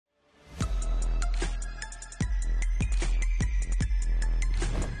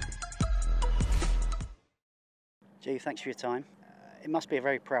Jeev, thanks for your time. It must be a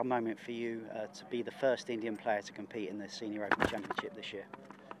very proud moment for you to be the first Indian player to compete in the Senior Open Championship this year.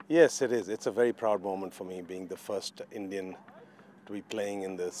 Yes, it is. It's a very proud moment for me, being the first Indian to be playing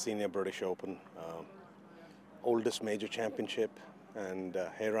in the Senior British Open, oldest major championship, and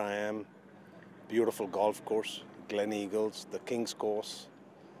here I am, beautiful golf course, Gleaneagles, the King's Course.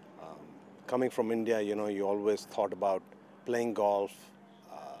 Coming from India, you always thought about playing golf,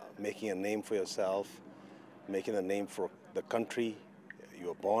 making a name for yourself, making a name for the country you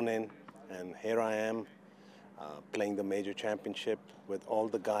were born in, and here I am playing the major championship with all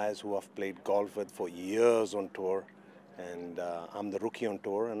the guys who I've played golf with for years on tour, and I'm the rookie on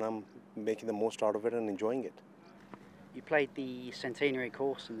tour, and I'm making the most out of it and enjoying it. You played the centenary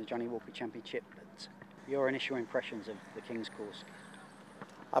course in the Johnny Walker Championship, but your initial impressions of the King's Course?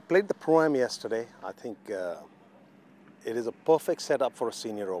 I played the Pro-Am yesterday. I think it is a perfect setup for a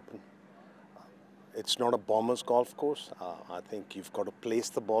Senior Open. It's not a bomber's golf course. I think you've got to place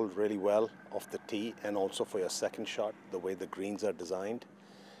the ball really well off the tee, and also for your second shot, the way the greens are designed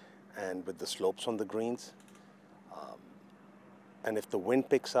and with the slopes on the greens. And if the wind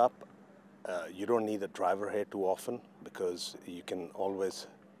picks up, you don't need a driver here too often, because you can always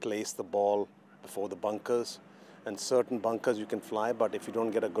place the ball before the bunkers. And certain bunkers you can fly, but if you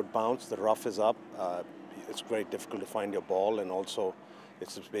don't get a good bounce, the rough is up, it's very difficult to find your ball, and also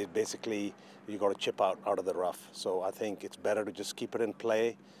it's basically you got to chip out of the rough. So I think it's better to just keep it in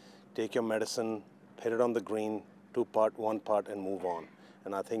play, take your medicine, hit it on the green, 2-putt, 1-putt, and move on.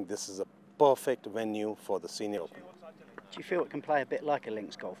 And I think this is a perfect venue for the Senior Open. Do you feel it can play a bit like a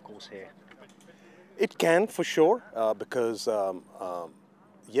links golf course here? It can, for sure, because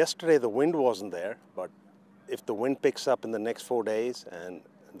yesterday the wind wasn't there, but if the wind picks up in the next 4 days and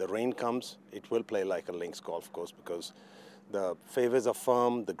the rain comes, it will play like a links golf course, because the fairways are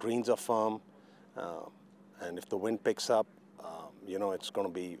firm, the greens are firm, and if the wind picks up, it's going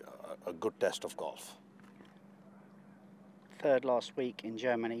to be a good test of golf. Third last week in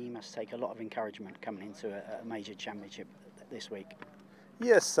Germany, you must take a lot of encouragement coming into a major championship this week.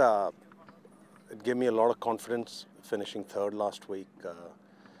 Yes, it gave me a lot of confidence finishing third last week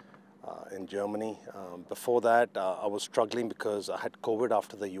in Germany. Before that, I was struggling because I had COVID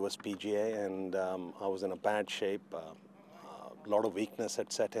after the US PGA, and I was in a bad shape. A lot of weakness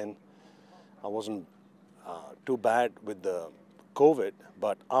had set in. I wasn't too bad with the COVID,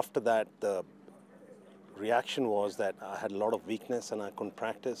 but after that, the reaction was that I had a lot of weakness and I couldn't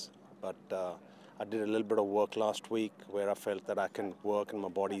practice. But I did a little bit of work last week where I felt that I can work and my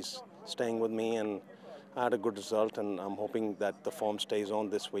body's staying with me, and I had a good result, and I'm hoping that the form stays on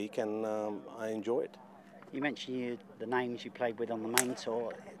this week, and I enjoy it. You mentioned the names you played with on the main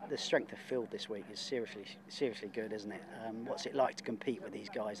tour. The strength of field this week is seriously good, isn't it? What's it like to compete with these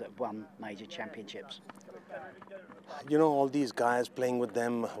guys that have won major championships? All these guys, playing with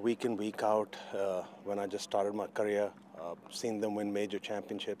them week in, week out, when I just started my career, seeing them win major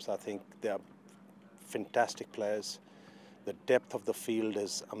championships, I think they are fantastic players. The depth of the field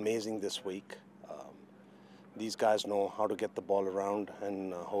is amazing this week. These guys know how to get the ball around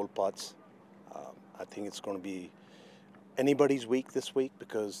and hold putts. I think it's going to be anybody's week this week,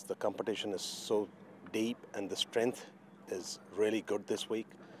 because the competition is so deep and the strength is really good this week.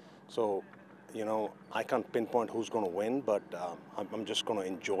 So, I can't pinpoint who's going to win, but I'm just going to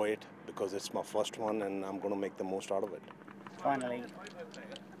enjoy it because it's my first one, and I'm going to make the most out of it. Finally,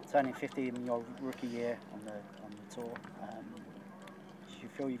 turning 50 in your rookie year on the tour, do you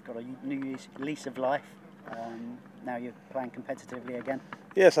feel you've got a new lease of life? Now you're playing competitively again?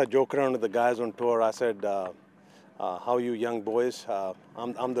 Yes, I joke around with the guys on tour. I said, how you young boys?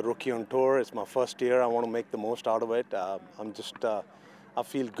 I'm the rookie on tour. It's my first year. I want to make the most out of it. I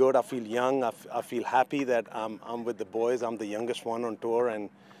feel good. I feel young. I feel happy that I'm with the boys. I'm the youngest one on tour, and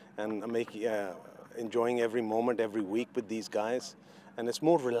I'm enjoying every moment, every week with these guys. And it's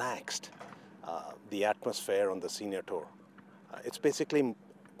more relaxed, the atmosphere on the Senior Tour. It's basically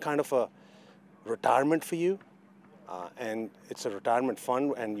kind of a retirement for you, and it's a retirement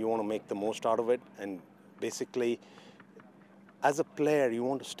fund, and you want to make the most out of it. And basically, as a player, you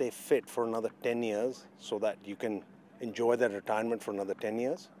want to stay fit for another 10 years so that you can enjoy that retirement for another 10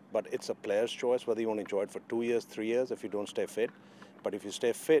 years. But it's a player's choice whether you want to enjoy it for 2 years, 3 years if you don't stay fit. But if you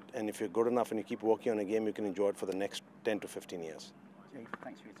stay fit and if you're good enough and you keep working on a game, you can enjoy it for the next 10 to 15 years. Jeev,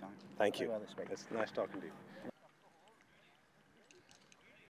 thanks for your time. Thank you. Well this week. It's nice talking to you.